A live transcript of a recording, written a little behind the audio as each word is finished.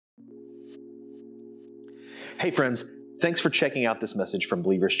Hey friends, thanks for checking out this message from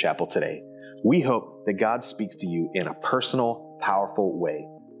Believers Chapel today. We hope that God speaks to you in a personal, powerful way.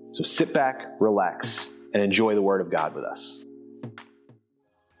 So sit back, relax, and enjoy the Word of God with us.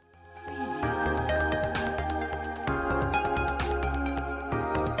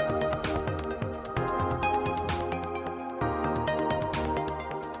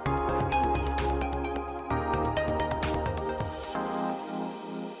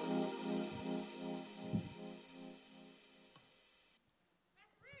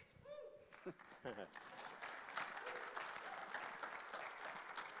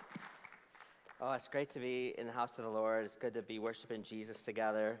 Oh, it's great to be in the house of the Lord. It's good to be worshiping Jesus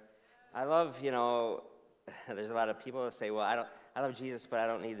together. I love, there's a lot of people who say, well, I love Jesus, but I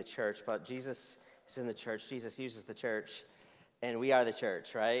don't need the church. But Jesus is in the church. Jesus uses the church, and we are the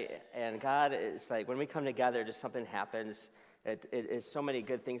church, right? And God is like, when we come together, just something happens. It is so many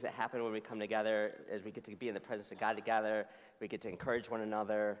good things that happen when we come together, as we get to be in the presence of God together. We get to encourage one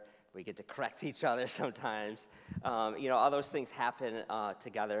another. We get to correct each other sometimes. All those things happen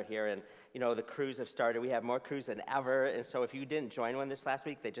together here. And, the crews have started. We have more crews than ever. And so if you didn't join one this last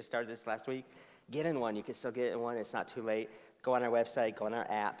week, they just started this last week, get in one. You can still get in one. It's not too late. Go on our website, go on our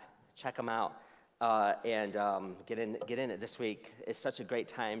app, check them out, and get in it this week. It's such a great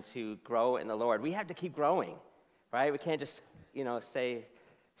time to grow in the Lord. We have to keep growing, right? We can't just, stay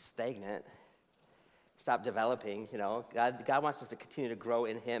stagnant. Stop developing, God wants us to continue to grow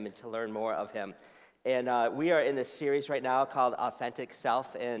in Him and to learn more of Him. And we are in this series right now called Authentic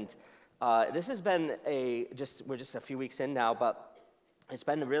Self, and this has been we're just a few weeks in now, but it's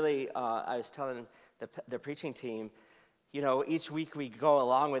been really, I was telling the preaching team, each week we go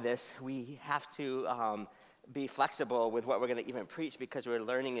along with this, we have to be flexible with what we're going to even preach because we're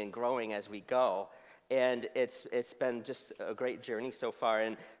learning and growing as we go. And it's been just a great journey so far,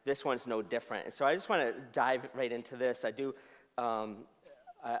 and this one's no different. And so I just want to dive right into this. I'll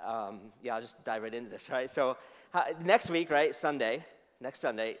just dive right into this, right? So next week, right, next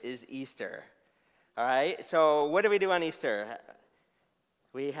Sunday is Easter, all right? So what do we do on Easter?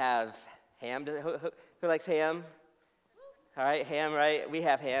 We have ham. Who likes ham? All right, ham, right? We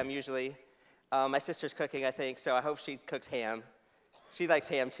have ham usually. My sister's cooking, I think, so I hope she cooks ham. She likes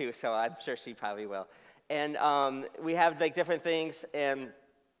ham too, so I'm sure she probably will. And we have different things, and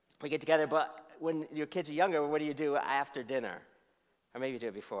we get together. But when your kids are younger, what do you do after dinner? Or maybe you do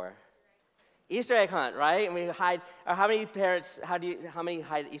it before. Easter egg hunt, right? And we hide. How many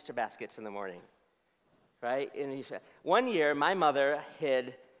hide Easter baskets in the morning? Right? One year, my mother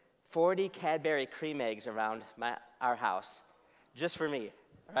hid 40 Cadbury cream eggs around our house, just for me.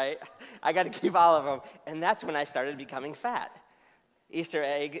 Right? I got to keep all of them, and that's when I started becoming fat. Easter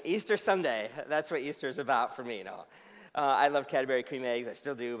egg, Easter Sunday. That's what Easter is about for me. I love Cadbury cream eggs. I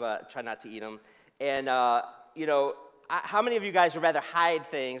still do, but try not to eat them. And, how many of you guys would rather hide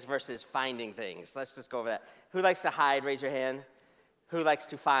things versus finding things? Let's just go over that. Who likes to hide? Raise your hand. Who likes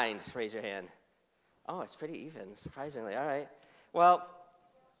to find? Raise your hand. Oh, it's pretty even, surprisingly. All right. Well,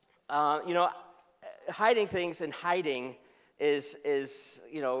 hiding things and hiding is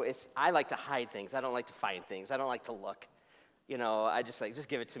I like to hide things. I don't like to find things. I don't like to look. I just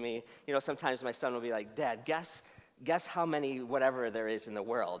give it to me. Sometimes my son will be like, Dad, guess how many whatever there is in the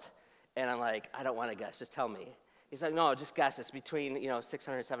world. And I'm like, I don't want to guess, just tell me. He's like, no, just guess. It's between,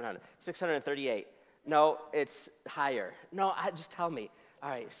 600 and 700. 638. No, it's higher. No, just tell me. All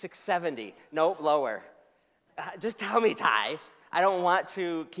right, 670. Nope, lower. Just tell me, Ty. I don't want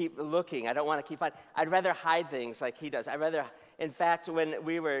to keep looking. I don't want to keep finding. I'd rather hide things like he does. In fact, when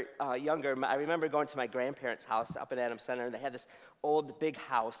we were younger, I remember going to my grandparents' house up in Adams Center, and they had this old, big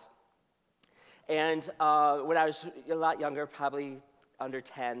house. And when I was a lot younger, probably under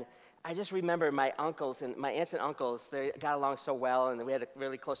 10, I just remember my aunts and uncles, they got along so well, and we had a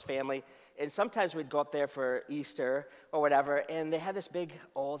really close family. And sometimes we'd go up there for Easter or whatever, and they had this big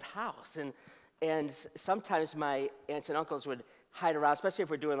old house. And sometimes my aunts and uncles would hide around, especially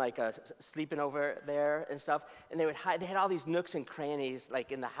if we're doing a sleeping over there and stuff. And they would hide. They had all these nooks and crannies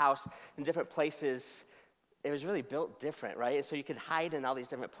in the house in different places. It was really built different, right? And so you could hide in all these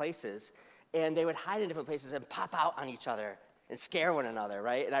different places. And they would hide in different places and pop out on each other and scare one another,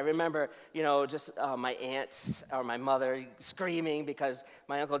 right? And I remember, my aunts or my mother screaming because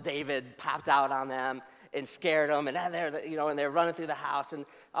my Uncle David popped out on them and scared them, and they're running through the house and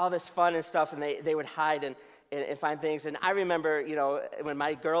all this fun and stuff, and they would hide and find things. And I remember, when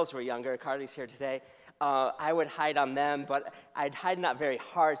my girls were younger, Carly's here today, I would hide on them, but I'd hide not very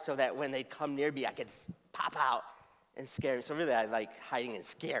hard so that when they'd come near me, I could pop out and scare them. So really, I like hiding and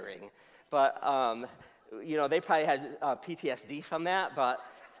scaring. But, they probably had PTSD from that, but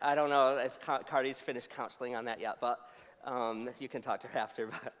I don't know if Cardi's finished counseling on that yet, but you can talk to her after.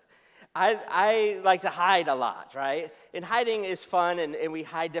 But I like to hide a lot, right? And hiding is fun, and we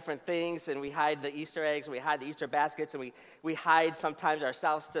hide different things, and we hide the Easter eggs, and we hide the Easter baskets, and we hide sometimes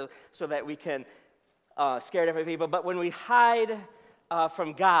ourselves so that we can scare different people. But when we hide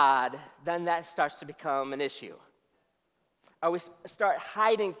from God, then that starts to become an issue. Or we start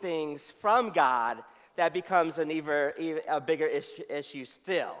hiding things from God, that becomes an even a bigger issue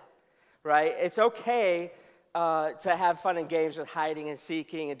still, right? It's okay to have fun and games with hiding and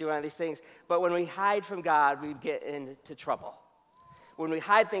seeking and doing all these things, but when we hide from God, we get into trouble. When we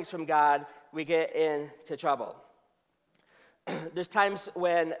hide things from God, we get into trouble. There's times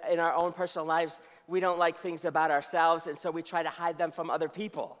when in our own personal lives, we don't like things about ourselves, and so we try to hide them from other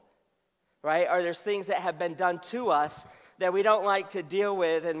people, right? Or there's things that have been done to us that we don't like to deal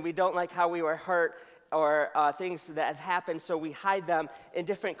with, and we don't like how we were hurt, or things that have happened, so we hide them in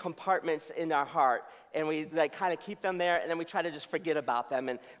different compartments in our heart, and we like kind of keep them there, and then we try to just forget about them,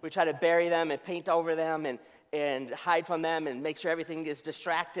 and we try to bury them and paint over them and hide from them and make sure everything is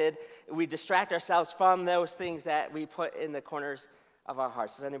distracted. We distract ourselves from those things that we put in the corners of our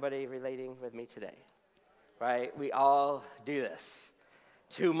hearts. Is anybody relating with me today? Right? We all do this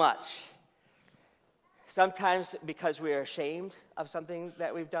too much. Sometimes because we are ashamed of something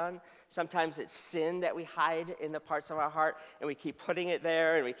that we've done. Sometimes it's sin that we hide in the parts of our heart, and we keep putting it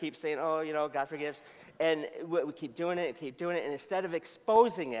there, and we keep saying, oh, God forgives. And we keep doing it and keep doing it. And instead of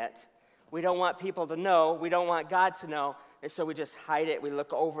exposing it, we don't want people to know. We don't want God to know. And so we just hide it. We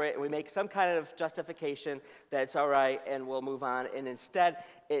look over it, and we make some kind of justification that it's all right, and we'll move on. And instead,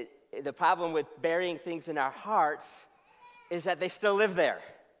 the problem with burying things in our hearts is that they still live there.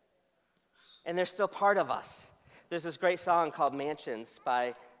 And they're still part of us. There's this great song called Mansions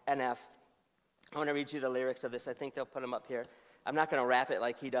by NF. I want to read you the lyrics of this. I think they'll put them up here. I'm not going to rap it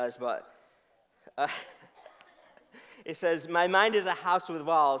like he does, but it says, my mind is a house with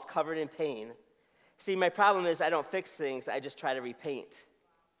walls covered in pain. See, my problem is I don't fix things. I just try to repaint.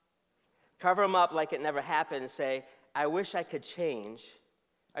 Cover them up like it never happened and say, I wish I could change.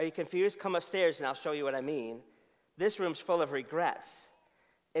 Are you confused? Come upstairs and I'll show you what I mean. This room's full of regrets.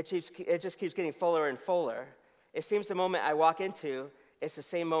 It just keeps getting fuller and fuller. It seems the moment I walk into, it's the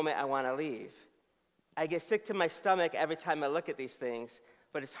same moment I want to leave. I get sick to my stomach every time I look at these things,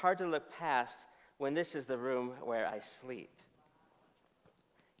 but it's hard to look past when this is the room where I sleep.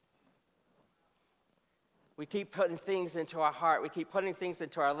 We keep putting things into our heart. We keep putting things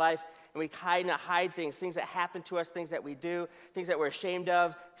into our life, and we kind of hide things that happen to us, things that we do, things that we're ashamed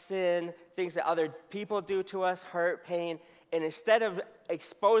of, sin, things that other people do to us, hurt, pain. And instead of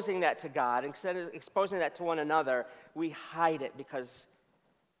exposing that to God, instead of exposing that to one another, we hide it because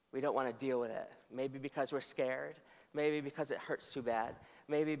we don't want to deal with it. Maybe because we're scared. Maybe because it hurts too bad.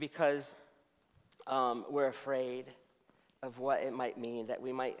 Maybe because we're afraid of what it might mean, that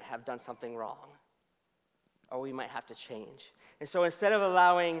we might have done something wrong, or we might have to change. And so instead of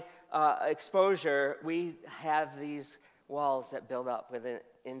allowing exposure, we have these walls that build up within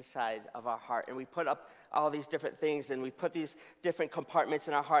inside of our heart, and we put up all these different things, and we put these different compartments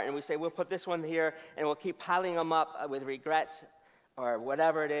in our heart, and we say, we'll put this one here, and we'll keep piling them up with regrets or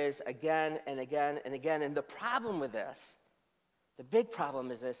whatever it is again and again and again. And the problem with this, the big problem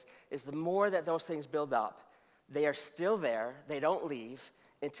is this, is the more that those things build up, they are still there, they don't leave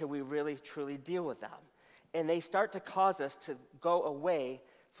until we really truly deal with them. And they start to cause us to go away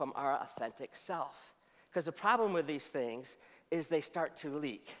from our authentic self. Because the problem with these things is they start to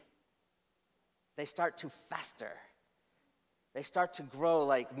leak. They start to fester. They start to grow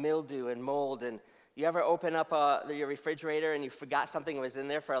like mildew and mold. And you ever open up your refrigerator and you forgot something was in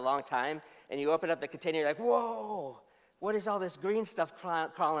there for a long time, and you open up the container, you're like, whoa, what is all this green stuff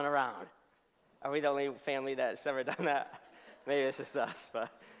crawling around? Are we the only family that's ever done that? Maybe it's just us, but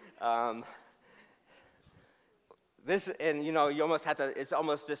this, and you almost have to, it's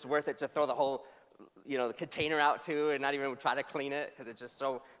almost just worth it to throw the whole, the container out too and not even try to clean it because it's just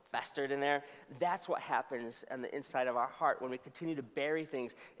so festered in there. That's what happens on the inside of our heart when we continue to bury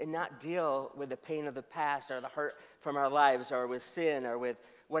things and not deal with the pain of the past or the hurt from our lives or with sin or with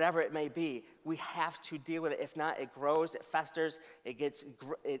whatever it may be. We have to deal with it. If not, it grows, it festers,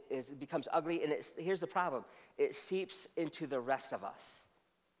 it becomes ugly, and here's the problem. It seeps into the rest of us.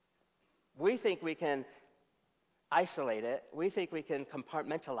 We think we can isolate it. We think we can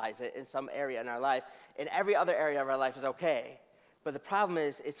compartmentalize it in some area in our life, and every other area of our life is okay. But the problem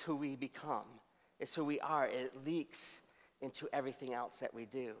is, it's who we become. It's who we are. It leaks into everything else that we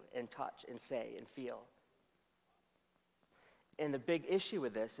do and touch and say and feel. And the big issue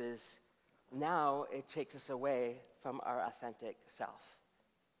with this is now it takes us away from our authentic self.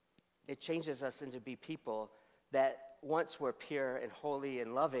 It changes us into be people that once were pure and holy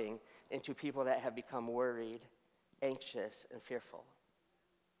and loving into people that have become worried, anxious, and fearful,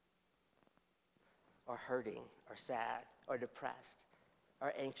 or hurting, or sad, or depressed,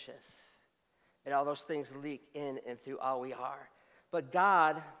 or anxious. And all those things leak in and through all we are. But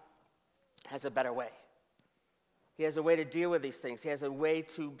God has a better way. He has a way to deal with these things. He has a way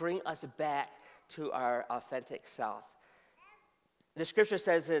to bring us back to our authentic self. The scripture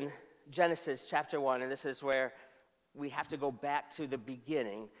says in Genesis chapter 1, and this is where we have to go back to the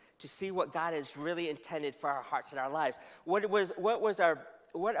beginning to see what God has really intended for our hearts and our lives. What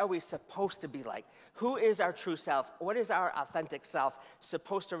are we supposed to be like? Who is our true self? What is our authentic self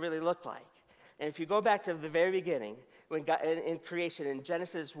supposed to really look like? And if you go back to the very beginning, when God, in creation, in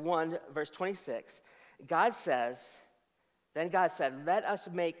Genesis 1, verse 26, God says, then God said, let us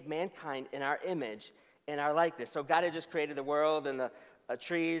make mankind in our image, in our likeness. So God had just created the world and the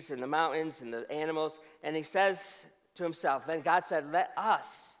trees and the mountains and the animals. And he says to himself, then God said, let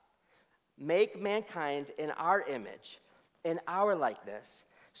us make mankind in our image, in our likeness,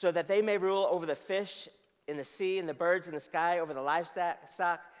 so that they may rule over the fish in the sea and the birds in the sky, over the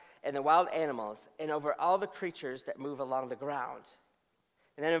livestock and the wild animals, and over all the creatures that move along the ground.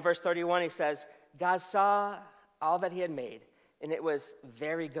 And then in verse 31, he says, God saw all that he had made, and it was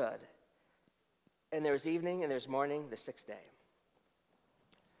very good. And there was evening and there was morning, the sixth day.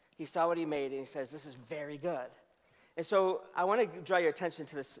 He saw what he made, and he says, this is very good. And so I want to draw your attention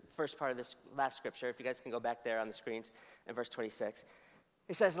to this first part of this last scripture. If you guys can go back there on the screens in verse 26.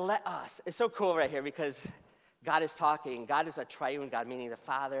 It says, let us. It's so cool right here because God is talking. God is a triune God, meaning the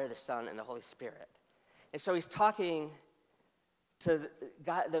Father, the Son, and the Holy Spirit. And so he's talking to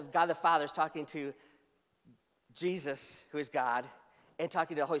God the Father is talking to Jesus, who is God, and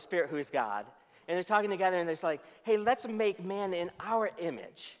talking to the Holy Spirit, who is God. And they're talking together, and they're like, hey, let's make man in our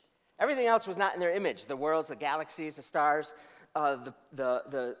image. Everything else was not in their image. The worlds, the galaxies, the stars,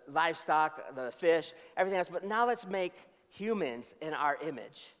 the livestock, the fish, everything else. But now let's make humans in our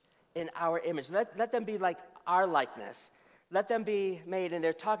image, in our image. Let them be like our likeness. Let them be made, and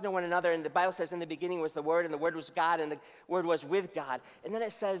they're talking to one another, and the Bible says in the beginning was the Word, and the Word was God, and the Word was with God. And then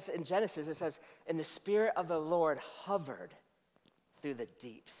it says in Genesis, it says, and the Spirit of the Lord hovered through the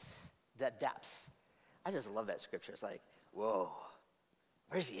deeps, the depths. I just love that scripture. It's like, whoa,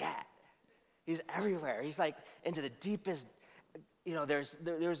 where's he at? He's everywhere. He's like into the deepest,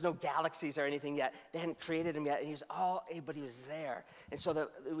 there's no galaxies or anything yet. They hadn't created him yet, and but he was there. And so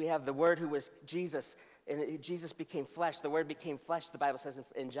we have the Word who was Jesus, and Jesus became flesh. The Word became flesh, the Bible says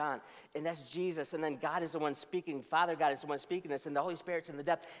in John. And that's Jesus. And then God is the one speaking. Father God is the one speaking this. And the Holy Spirit's in the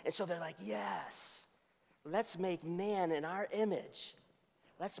depth. And so they're like, yes, let's make man in our image.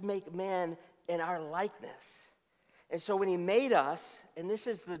 Let's make man in our likeness. And so when he made us, and this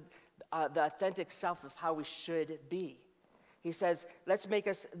is the authentic self of how we should be. He says, let's make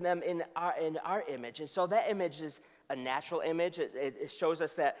them in our image. And so that image is a natural image. It shows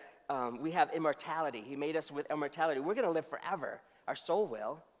us that we have immortality. He made us with immortality. We're going to live forever. Our soul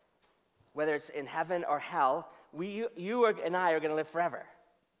will. Whether it's in heaven or hell, you and I are going to live forever.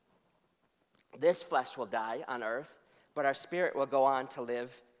 This flesh will die on earth, but our spirit will go on to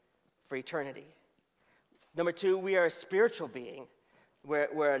live for eternity. Number two, we are a spiritual being.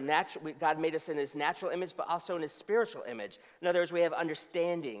 God made us in his natural image, but also in his spiritual image. In other words, we have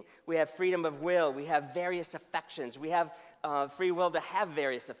understanding. We have freedom of will. We have various affections. We have free will to have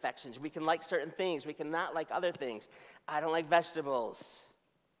various affections. We can like certain things. We cannot like other things. I don't like vegetables.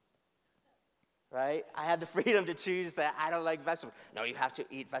 Right? I have the freedom to choose that I don't like vegetables. No, you have to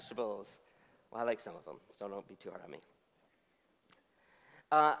eat vegetables. Well, I like some of them, so don't be too hard on me.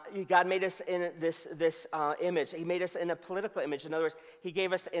 God made us in this image. He made us in a political image. In other words, he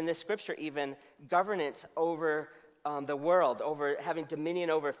gave us in this scripture even governance over the world, over having dominion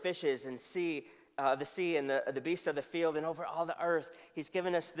over fishes and the sea and the beasts of the field and over all the earth. He's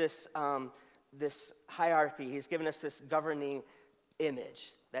given us this hierarchy. He's given us this governing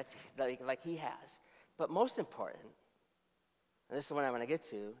image that's like he has. But most important, and this is the one I want to get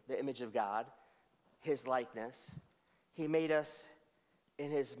to, the image of God, his likeness. He made us in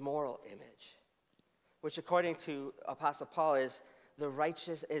his moral image, which according to Apostle Paul is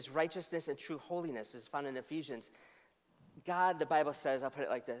righteousness and true holiness is found in Ephesians. God, the Bible says, I'll put it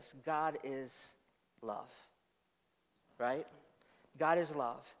like this, God is love, right? God is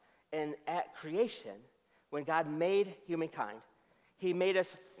love. And at creation, when God made humankind, he made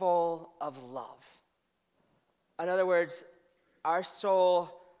us full of love. In other words, our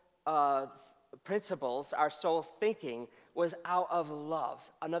soul principles, our soul thinking was out of love.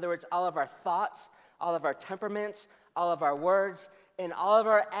 In other words, all of our thoughts, all of our temperaments, all of our words, and all of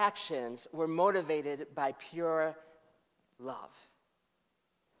our actions were motivated by pure love.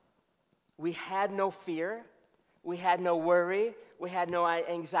 We had no fear. We had no worry. We had no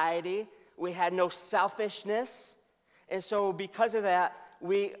anxiety. We had no selfishness. And so because of that,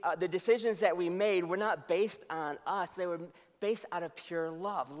 the decisions that we made were not based on us. They were based out of pure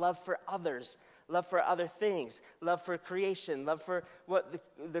love for others, love for other things, love for creation, love for what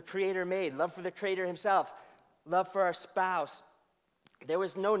the Creator made, love for the Creator himself, love for our spouse. There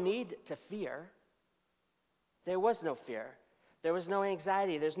was no need to fear. There was no fear. There was no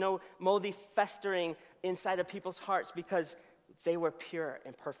anxiety. There's no moldy festering inside of people's hearts because they were pure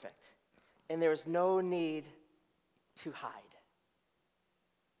and perfect. And there was no need to hide.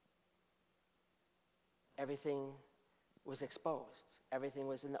 Everything was exposed. Everything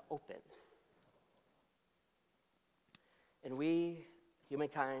was in the open. And we,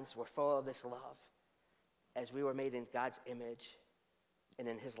 humankind, were full of this love as we were made in God's image and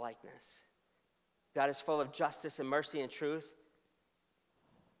in his likeness. God is full of justice and mercy and truth,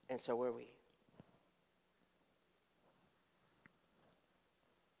 and so were we.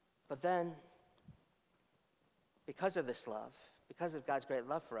 But then, because of this love, because of God's great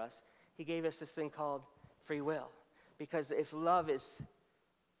love for us, he gave us this thing called free will. Because if love is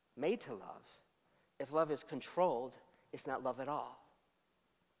made to love, if love is controlled, it's not love at all.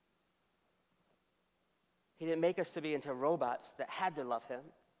 He didn't make us to be into robots that had to love him.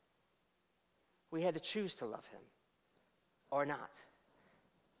 We had to choose to love him or not.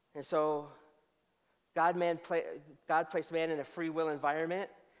 And so God placed man in a free will environment.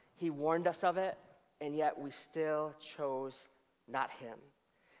 He warned us of it, and yet we still chose not him.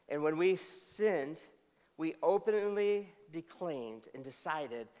 And when we sinned, we openly declaimed and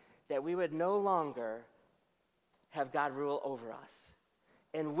decided that we would no longer have God rule over us.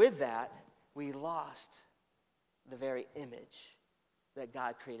 And with that, we lost the very image that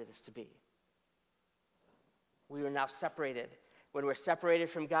God created us to be. We were now separated. When we're separated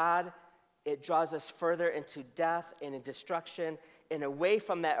from God, it draws us further into death and in destruction and away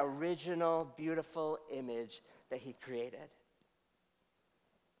from that original, beautiful image that he created.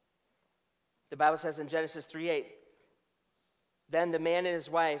 The Bible says in Genesis 3:8, then the man and his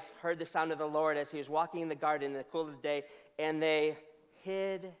wife heard the sound of the Lord as he was walking in the garden in the cool of the day, and they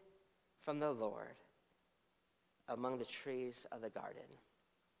hid from the Lord among the trees of the garden.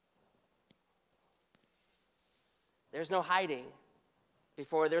 There's no hiding.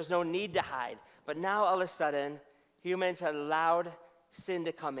 Before, there's no need to hide. But now, all of a sudden, humans had allowed sin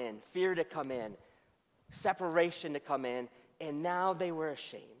to come in, fear to come in, separation to come in, and now they were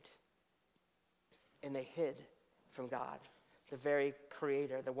ashamed. And they hid from God, the very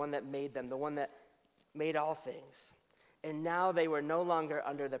creator, the one that made them, the one that made all things. And now they were no longer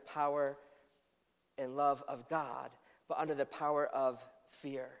under the power and love of God, but under the power of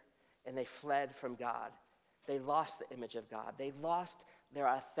fear. And they fled from God. They lost the image of God. They lost their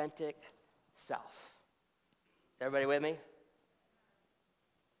authentic self. Is everybody with me?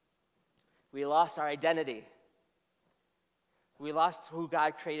 We lost our identity. We lost who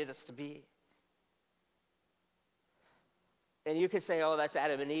God created us to be. And you could say, oh, that's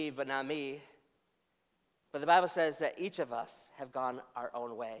Adam and Eve, but not me. But the Bible says that each of us have gone our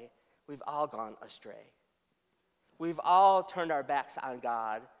own way. We've all gone astray. We've all turned our backs on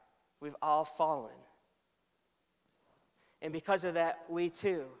God. We've all fallen. And because of that, we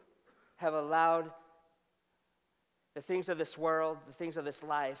too have allowed the things of this world, the things of this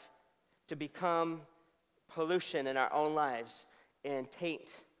life, to become pollution in our own lives and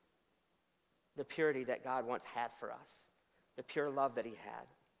taint the purity that God once had for us, the pure love that he had.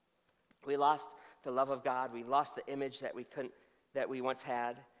 We lost the love of God. We lost the image that we once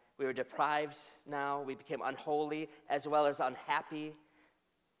had. We were deprived now. We became unholy as well as unhappy.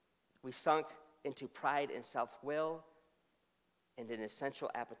 We sunk into pride and self-will and in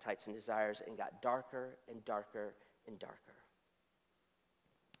essential appetites and desires and got darker and darker and darker.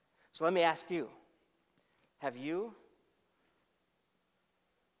 So let me ask you, have you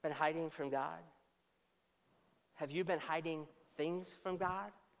been hiding from God? Have you been hiding things from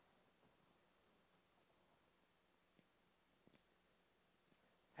God?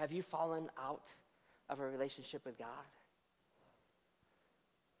 Have you fallen out of a relationship with God?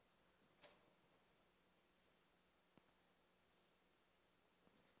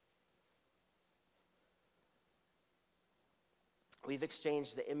 We've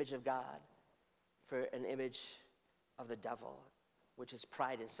exchanged the image of God for an image of the devil, which is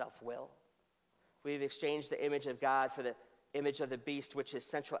pride and self-will. We've exchanged the image of God for the image of the beast, which is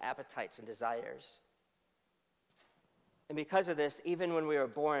sensual appetites and desires. And because of this, even when we were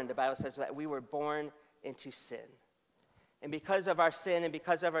born, the Bible says that we were born into sin. And because of our sin and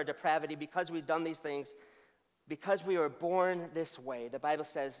because of our depravity, because we've done these things, because we were born this way, the Bible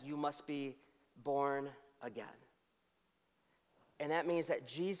says you must be born again. And that means that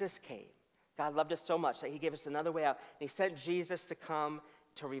Jesus came. God loved us so much that he gave us another way out. And he sent Jesus to come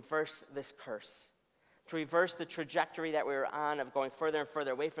to reverse this curse, to reverse the trajectory that we were on of going further and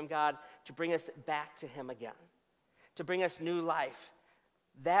further away from God, to bring us back to him again, to bring us new life.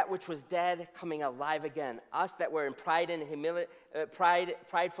 That which was dead coming alive again. Us that were in pride and humility,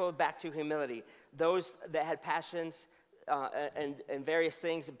 prideful back to humility. Those that had passions and various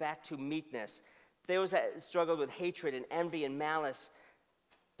things back to meekness. Those that struggled with hatred and envy and malice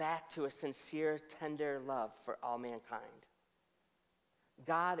back to a sincere, tender love for all mankind.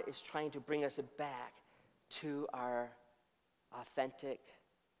 God is trying to bring us back to our authentic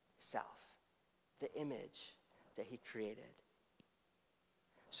self, the image that he created.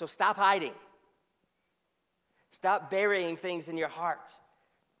 So stop hiding. Stop burying things in your heart.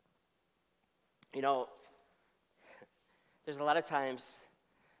 You know, there's a lot of times,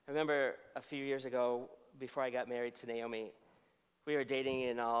 I remember a few years ago, before I got married to Naomi, we were dating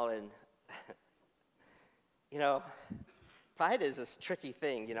and all, and, you know, pride is this tricky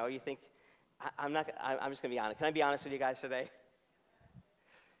thing, you know. You think, I'm just going to be honest. Can I be honest with you guys today?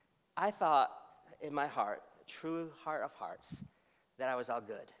 I thought in my heart, true heart of hearts, that I was all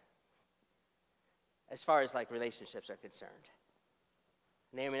good as far as like relationships are concerned.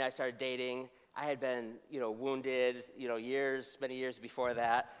 Naomi and I started dating. I had been, wounded, many years before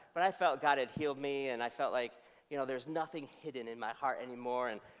that. But I felt God had healed me, and I felt like, there's nothing hidden in my heart anymore,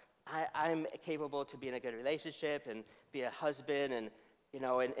 and I'm capable to be in a good relationship and be a husband, and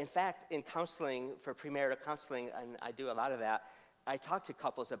in fact, in counseling, for premarital counseling, and I do a lot of that, I talk to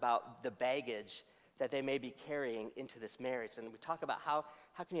couples about the baggage that they may be carrying into this marriage. And we talk about how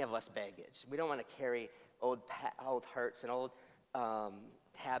can you have less baggage? We don't want to carry old hurts and old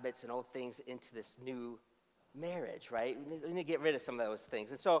habits and old things into this new marriage, right? We need to get rid of some of those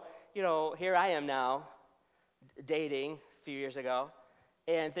things. And so, here I am now, dating a few years ago,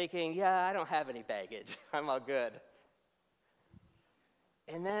 and thinking, yeah, I don't have any baggage. I'm all good.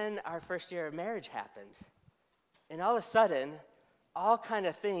 And then our first year of marriage happened. And all of a sudden, all kind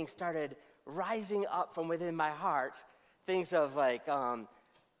of things started rising up from within my heart, things of like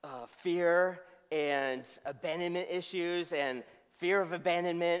fear and abandonment issues, and fear of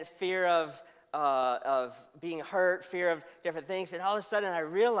abandonment, fear of being hurt, fear of different things. And all of a sudden I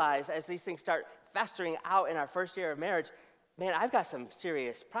realized, as these things start festering out in our first year of marriage, man, I've got some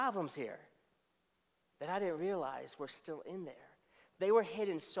serious problems here that I didn't realize were still in there. They were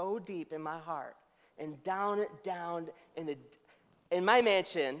hidden so deep in my heart, and down in my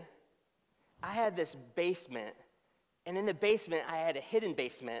mansion, I had this basement, and in the basement, I had a hidden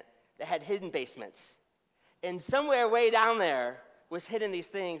basement that had hidden basements. And somewhere way down there was hidden these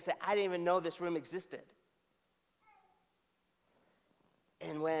things that I didn't even know this room existed.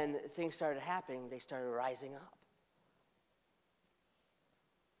 And when things started happening, they started rising up.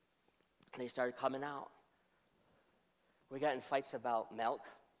 They started coming out. We got in fights about milk.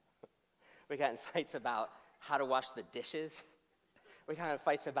 We got in fights about how to wash the dishes. We got in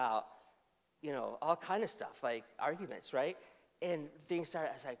fights about all kind of stuff, like arguments, right? And things started,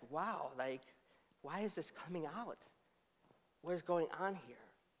 I was like, wow, like, why is this coming out? What is going on here?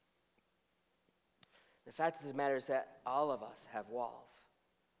 The fact of the matter is that all of us have walls.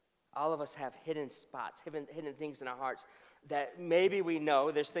 All of us have hidden spots, hidden things in our hearts that maybe we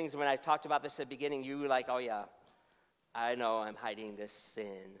know. There's things, when I talked about this at the beginning, you were like, oh yeah, I know I'm hiding this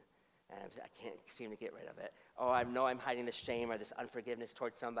sin, and I can't seem to get rid of it. Oh, I know I'm hiding this shame or this unforgiveness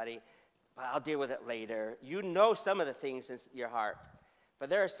towards somebody, but I'll deal with it later. You know some of the things in your heart, but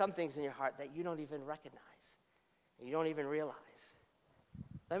there are some things in your heart that you don't even recognize, and you don't even realize.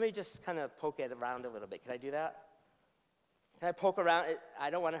 Let me just kind of poke it around a little bit. Can I do that? Can I poke around?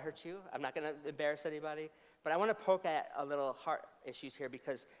 I don't want to hurt you. I'm not going to embarrass anybody, but I want to poke at a little heart issues here,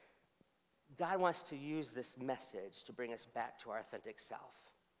 because God wants to use this message to bring us back to our authentic self.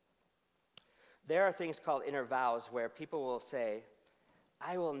 There are things called inner vows where people will say,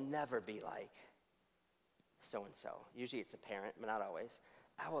 I will never be like so-and-so. Usually it's a parent, but not always.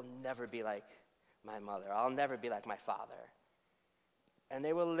 I will never be like my mother. I'll never be like my father. And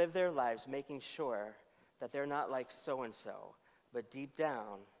they will live their lives making sure that they're not like so-and-so, but deep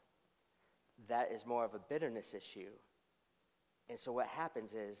down, that is more of a bitterness issue. And so what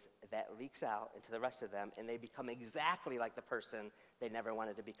happens is that leaks out into the rest of them, and they become exactly like the person they never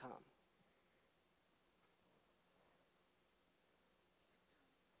wanted to become.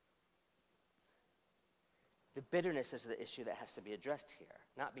 The bitterness is the issue that has to be addressed here,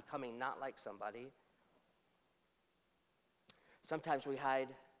 not becoming not like somebody. Sometimes we hide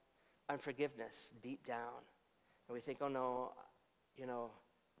unforgiveness deep down, and we think, oh no,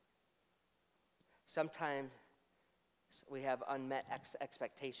 sometimes we have unmet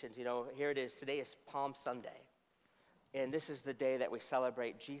expectations. Here it is. Today is Palm Sunday. And this is the day that we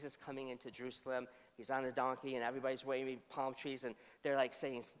celebrate Jesus coming into Jerusalem. He's on the donkey, and everybody's waving palm trees, and they're like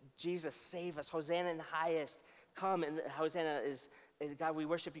saying, Jesus, save us. Hosanna in the highest. Come, and Hosanna is God, we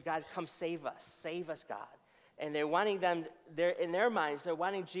worship you. God, come save us. Save us, God. And they're wanting them, in their minds, they're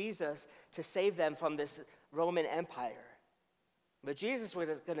wanting Jesus to save them from this Roman Empire. But Jesus was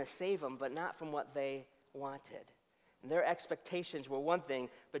going to save them, but not from what they wanted. And their expectations were one thing,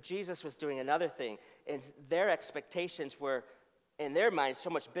 but Jesus was doing another thing. And their expectations were, in their minds, so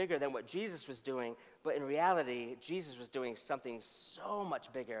much bigger than what Jesus was doing. But in reality, Jesus was doing something so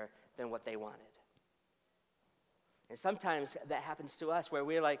much bigger than what they wanted. And sometimes that happens to us where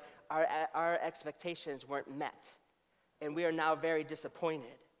we're like, our expectations weren't met. And we are now very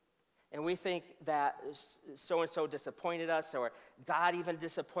disappointed. And we think that so-and-so disappointed us, or God even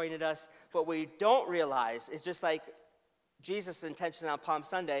disappointed us. What we don't realize is, just like Jesus' intention on Palm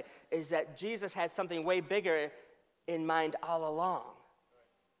Sunday, is that Jesus had something way bigger in mind all along.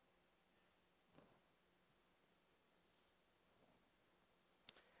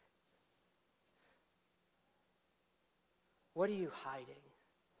 What are you hiding?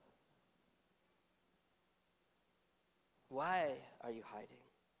 Why are you hiding?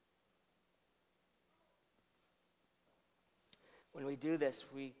 When we do this,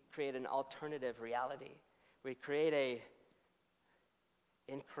 we create an alternative reality. We create a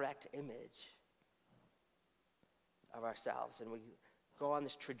incorrect image of ourselves, and we go on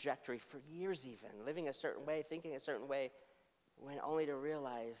this trajectory for years even, living a certain way, thinking a certain way, when only to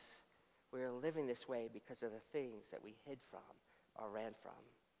realize we are living this way because of the things that we hid from or ran from.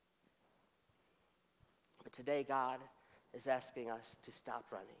 But today, God is asking us to stop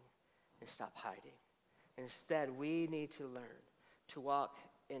running and stop hiding. Instead, we need to learn to walk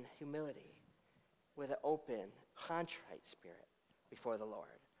in humility with an open, contrite spirit before the Lord.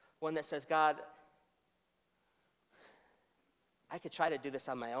 One that says, God, I could try to do this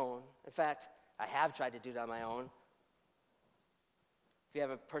on my own. In fact, I have tried to do it on my own. If you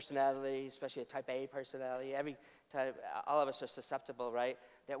have a personality, especially a type A personality, every time, all of us are susceptible, right?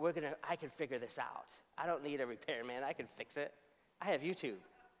 That I can figure this out. I don't need a repairman. I can fix it. I have YouTube.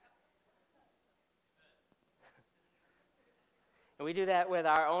 And we do that with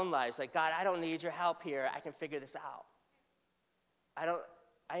our own lives. Like, God, I don't need your help here. I can figure this out.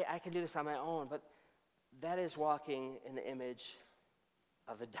 I can do this on my own. But that is walking in the image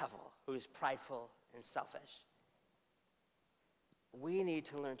of the devil, who is prideful and selfish. We need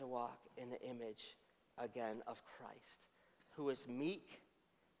to learn to walk in the image, again, of Christ, who is meek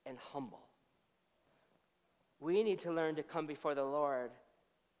and humble. We need to learn to come before the Lord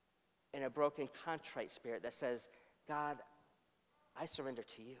in a broken, contrite spirit that says, God, I surrender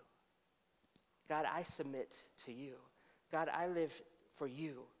to you. God, I submit to you. God, I live for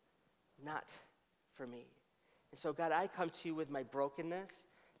you, not for me. And so, God, I come to you with my brokenness.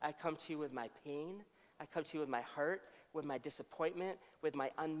 I come to you with my pain. I come to you with my hurt, with my disappointment, with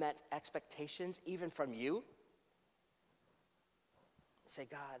my unmet expectations, even from you. Say,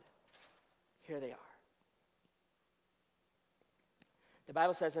 God, here they are. The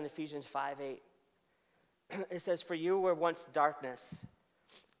Bible says in Ephesians 5:8, it says, for you were once darkness.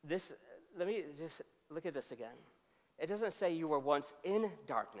 Let me just look at this again. It doesn't say you were once in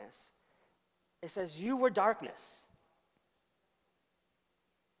darkness. It says you were darkness.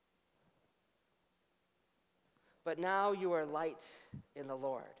 But now you are light in the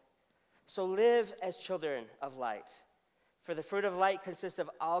Lord. So live as children of light. For the fruit of light consists of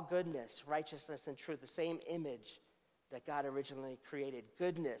all goodness, righteousness, and truth, the same image that God originally created.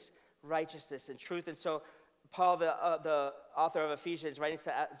 Goodness, righteousness, and truth. And so Paul, the author of Ephesians, writing to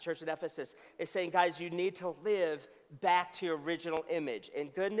the church at Ephesus, is saying, guys, you need to live back to your original image in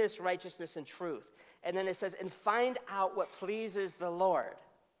goodness, righteousness, and truth. And then it says, and find out what pleases the Lord.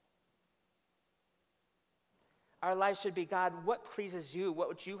 Our life should be, God, what pleases you? What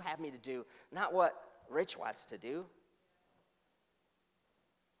would you have me to do? Not what Rich wants to do.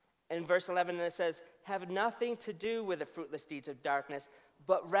 In verse 11, it says, have nothing to do with the fruitless deeds of darkness,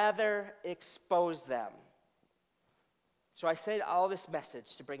 but rather expose them. So I say all this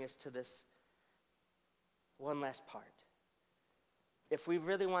message to bring us to this one last part. If we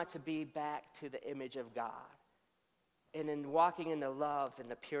really want to be back to the image of God, and in walking in the love and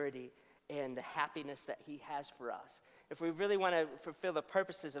the purity and the happiness that he has for us, if we really want to fulfill the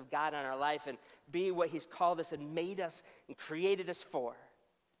purposes of God in our life and be what he's called us and made us and created us for,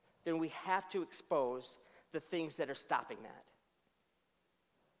 then we have to expose the things that are stopping that.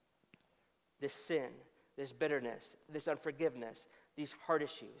 this sin, this bitterness, this unforgiveness, these heart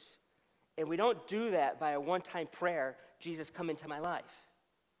issues. And we don't do that by a one-time prayer, Jesus, come into my life.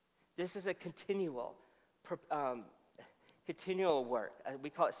 This is a continual work. We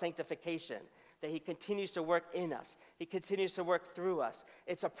call it sanctification, that he continues to work in us. He continues to work through us.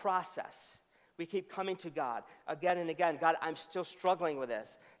 It's a process. We keep coming to God again and again. God, I'm still struggling with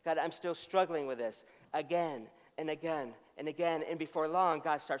this. God, I'm still struggling with this. Again and again and again. And before long,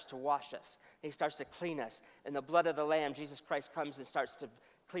 God starts to wash us. He starts to clean us. And the blood of the Lamb, Jesus Christ, comes and starts to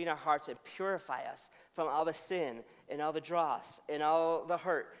clean our hearts and purify us from all the sin and all the dross and all the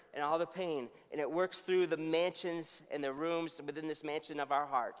hurt and all the pain. And it works through the mansions and the rooms within this mansion of our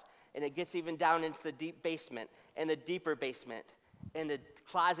heart. And it gets even down into the deep basement and the deeper basement and the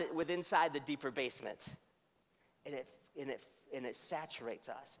closet inside the deeper basement. And it saturates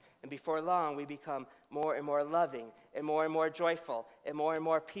us. And before long, we become more and more loving and more joyful and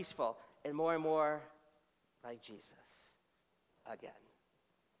more peaceful and more like Jesus again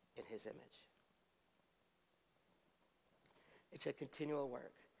in his image. It's a continual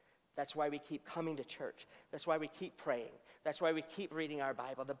work. That's why we keep coming to church. That's why we keep praying. That's why we keep reading our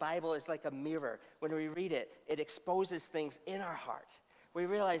Bible. The Bible is like a mirror. When we read it, it exposes things in our heart. We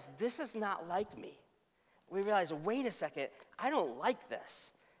realize this is not like me. We realize, wait a second, I don't like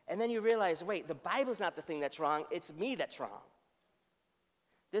this. And then you realize, wait, the Bible's not the thing that's wrong, it's me that's wrong.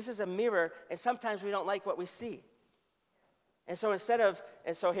 This is a mirror, and sometimes we don't like what we see. And so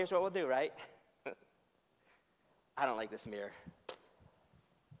here's what we'll do, right? I don't like this mirror.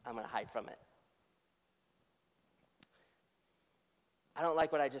 I'm going to hide from it. I don't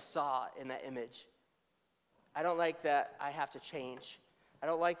like what I just saw in that image. I don't like that I have to change. I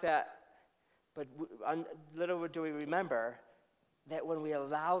don't like that, but little do we remember that when we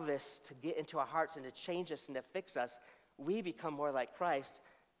allow this to get into our hearts and to change us and to fix us, we become more like Christ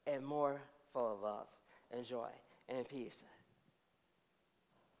and more full of love and joy and peace.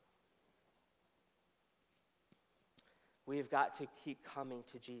 We've got to keep coming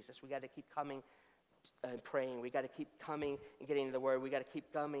to Jesus. We got to keep coming and praying. We got to keep coming and getting into the Word. We got to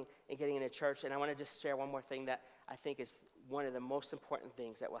keep coming and getting into church. And I want to just share one more thing that I think is one of the most important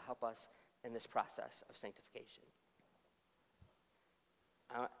things that will help us in this process of sanctification.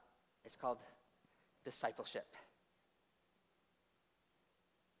 It's called discipleship.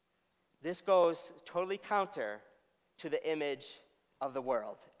 This goes totally counter to the image of the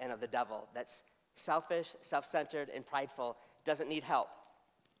world and of the devil that's selfish, self-centered, and prideful, doesn't need help.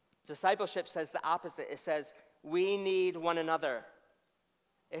 Discipleship says the opposite. It says, we need one another.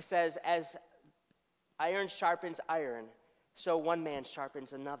 It says, as iron sharpens iron, so one man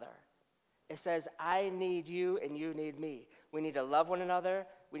sharpens another. It says, I need you and you need me. We need to love one another,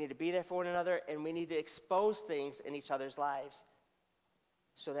 we need to be there for one another, and we need to expose things in each other's lives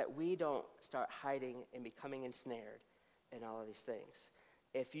so that we don't start hiding and becoming ensnared in all of these things.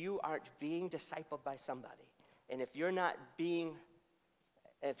 If you aren't being discipled by somebody, and if you're not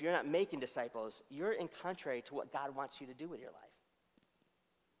making disciples, you're in contrary to what God wants you to do with your life.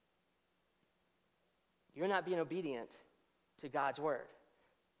 You're not being obedient to God's word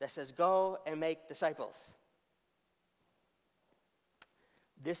that says, go and make disciples.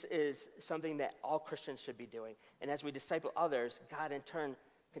 This is something that all Christians should be doing. And as we disciple others, God in turn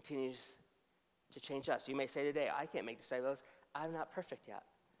continues to change us. You may say today, I can't make disciples. I'm not perfect yet.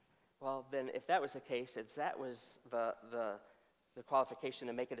 Well, then if that was the case, if that was the qualification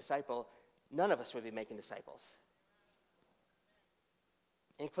to make a disciple, none of us would be making disciples.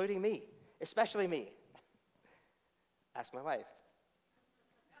 Including me, especially me. Ask my wife.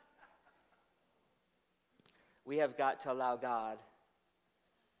 We have got to allow God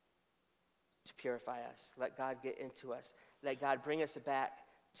to purify us. Let God get into us. Let God bring us back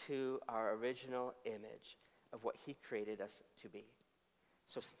to our original image of what he created us to be.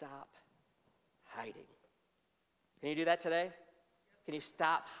 So stop hiding. Can you do that today? Can you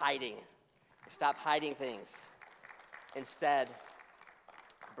stop hiding? Stop hiding things. Instead,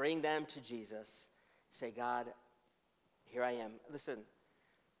 bring them to Jesus. Say, God, here I am. Listen,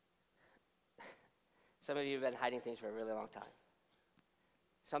 some of you have been hiding things for a really long time.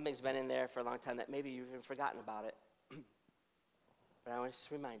 Something's been in there for a long time that maybe you've even forgotten about it. But I want to just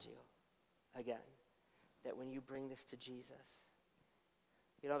remind you again that when you bring this to Jesus,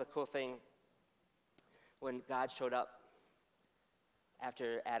 you know the cool thing, when God showed up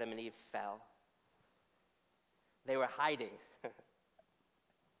after Adam and Eve fell, they were hiding.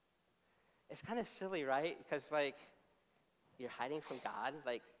 It's kind of silly, right? Because, you're hiding from God.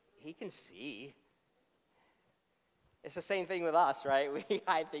 He can see. It's the same thing with us, right? We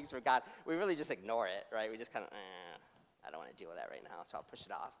hide things from God. We really just ignore it, right? We just kind of, I don't want to deal with that right now, so I'll push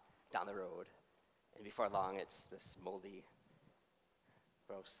it off. down the road. And before long, it's this moldy,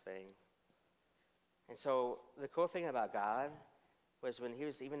 gross thing. And so the cool thing about God was when he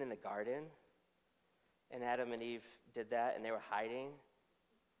was even in the garden, and Adam and Eve did that, and they were hiding,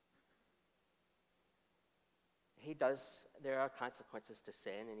 there are consequences to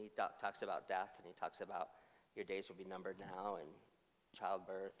sin, and he talks about death, and he talks about your days will be numbered now, and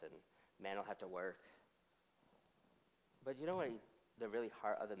childbirth, and man will have to work. But you know what the really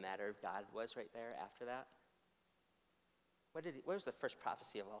heart of the matter of God was right there after that? What was the first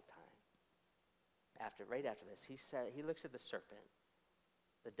prophecy of all time? Right after this, he looks at the serpent,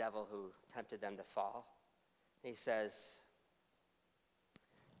 the devil who tempted them to fall, and he says,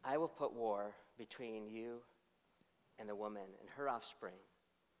 I will put war between you and the woman and her offspring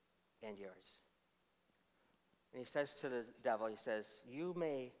and yours. And he says to the devil, he says, you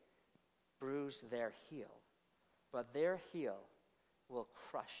may bruise their heel, but their heel will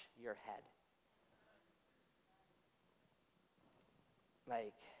crush your head.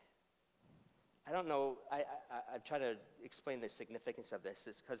 Like, I don't know, I try to explain the significance of this.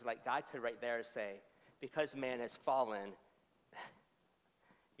 It's because, like, God could right there say, because man has fallen,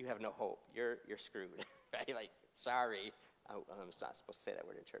 you have no hope. You're screwed, right? Like, sorry. I'm not supposed to say that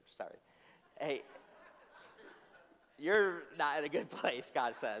word in church. Sorry. Hey, you're not in a good place,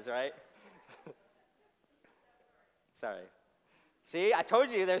 God says, right? Sorry. See, I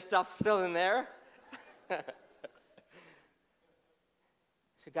told you there's stuff still in there.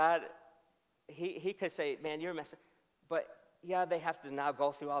 So God, he could say, man, you're a mess. But yeah, they have to now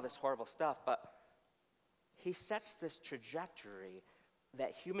go through all this horrible stuff. But he sets this trajectory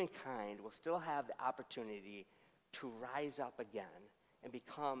that humankind will still have the opportunity to rise up again and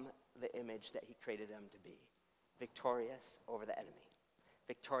become the image that he created them to be. Victorious over the enemy,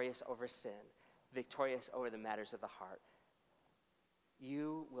 victorious over sin, victorious over the matters of the heart.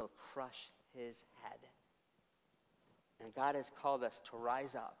 You will crush his head. And God has called us to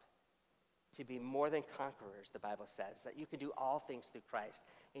rise up, to be more than conquerors, the Bible says, that you can do all things through Christ.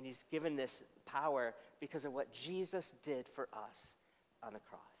 And he's given this power because of what Jesus did for us on the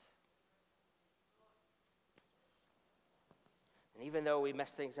cross. And even though we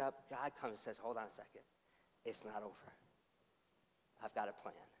mess things up, God comes and says, hold on a second. It's not over. I've got a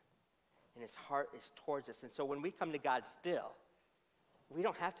plan. And his heart is towards us. And so when we come to God still, we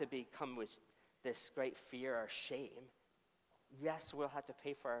don't have to come with this great fear or shame. Yes, we'll have to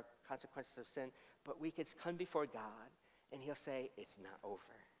pay for our consequences of sin, but we could come before God and he'll say, it's not over.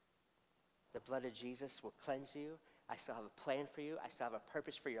 The blood of Jesus will cleanse you. I still have a plan for you. I still have a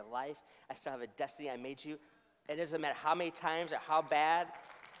purpose for your life. I still have a destiny I made you. It doesn't matter how many times or how bad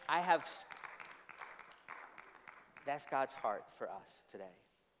I have. That's God's heart for us today.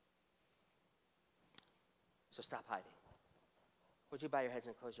 So stop hiding. Would you bow your heads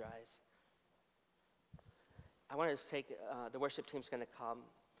and close your eyes? I want to take, the worship team's going to come.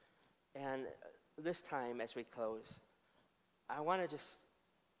 And this time, as we close, I want to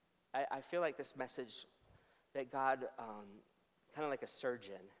I feel like this message that God, kind of like a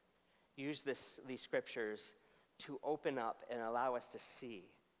surgeon, used these scriptures to open up and allow us to see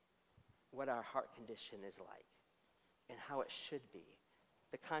what our heart condition is like and how it should be.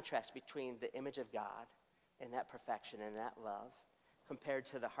 The contrast between the image of God and that perfection and that love compared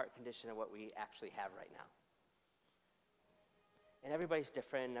to the heart condition of what we actually have right now. And everybody's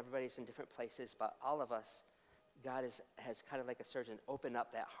different, and everybody's in different places, but all of us, God has kind of like a surgeon open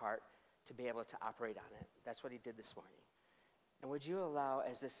up that heart to be able to operate on it. That's what he did this morning. And would you allow,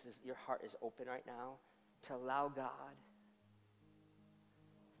 as your heart is open right now, to allow God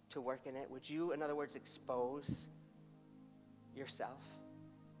to work in it? Would you, in other words, expose yourself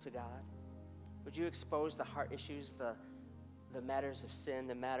to God? Would you expose the heart issues, the matters of sin,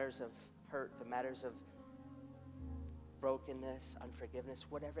 the matters of hurt, the matters of brokenness, unforgiveness,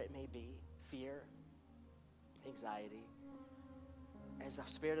 whatever it may be, fear, anxiety, as the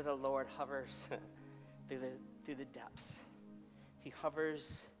Spirit of the Lord hovers through the depths. He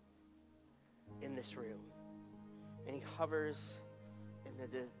hovers in this room, and he hovers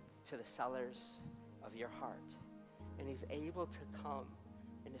to the cellars of your heart, and he's able to come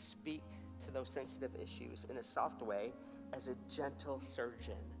and to speak to those sensitive issues in a soft way as a gentle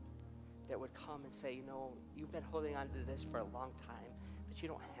surgeon that would come and say, you've been holding on to this for a long time, but you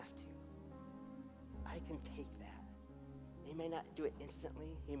don't have to. I can take that. He may not do it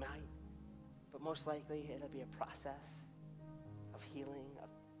instantly, he might, but most likely it'll be a process of healing, of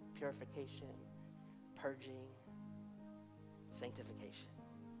purification, purging, sanctification.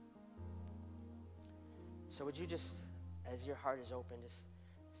 So would you just, as your heart is open, just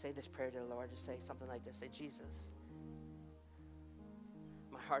say this prayer to the Lord. Just say something like this. Say, Jesus,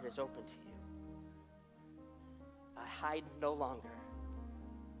 my heart is open to you. I hide no longer.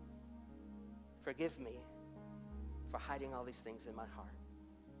 Forgive me for hiding all these things in my heart.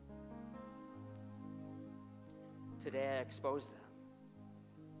 Today I expose them,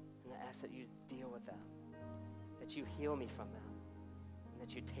 and I ask that you deal with them, that you heal me from them, and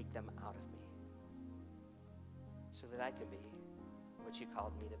that you take them out of me, so that I can be what you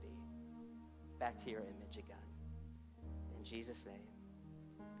called me to be, back to your image again. In Jesus' name,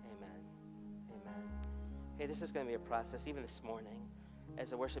 amen. Amen. Hey, this is going to be a process, even this morning,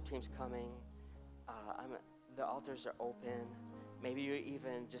 as the worship team's coming. The altars are open. Maybe you're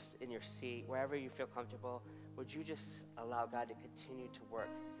even just in your seat, wherever you feel comfortable. Would you just allow God to continue to work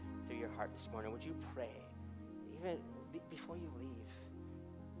through your heart this morning? Would you pray, even before you leave?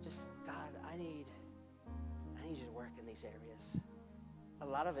 Just, God, I need you to work in these areas. A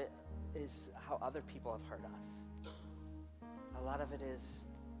lot of it is how other people have hurt us. A lot of it is,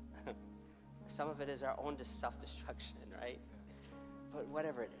 some of it is our own self-destruction, right? But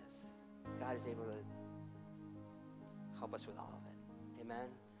whatever it is, God is able to help us with all of it.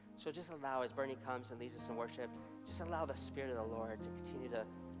 Amen? So just allow, as Bernie comes and leads us in worship, just allow the Spirit of the Lord to continue to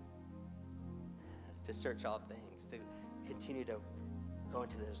search all things, to continue to go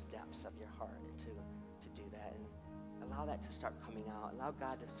into those depths of your heart and to do that. And allow that to start coming out. Allow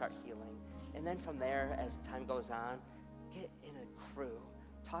God to start healing. And then from there, as time goes on, get in a crew.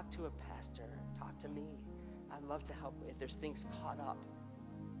 Talk to a pastor. Talk to me. I'd love to help if there's things caught up.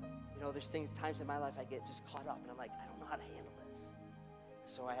 You know, there's times in my life I get just caught up and I'm like, I don't know how to handle this.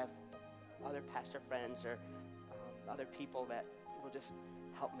 So I have other pastor friends or other people that will just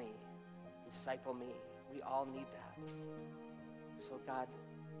help me, disciple me. We all need that. So God,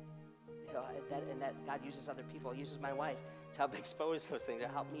 you know, that God uses other people. He uses my wife to help expose those things, to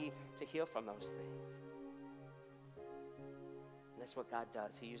help me to heal from those things. And that's what God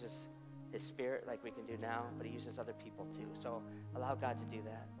does. He uses his Spirit like we can do now, but he uses other people too. So allow God to do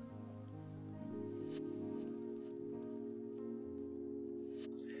that.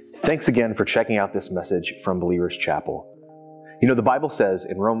 Thanks again for checking out this message from Believers Chapel. You know, the Bible says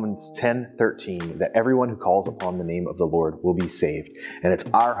in Romans 10:13 that everyone who calls upon the name of the Lord will be saved. And it's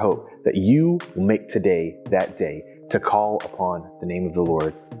our hope that you will make today that day to call upon the name of the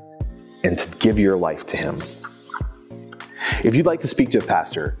Lord and to give your life to him. If you'd like to speak to a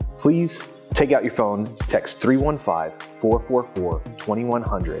pastor, please take out your phone, text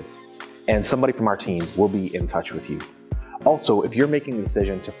 315-444-2100, and somebody from our team will be in touch with you. Also, if you're making the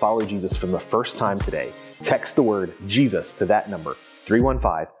decision to follow Jesus for the first time today, text the word Jesus to that number,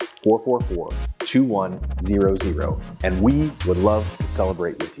 315-444-2100, and we would love to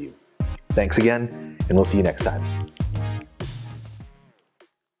celebrate with you. Thanks again, and we'll see you next time.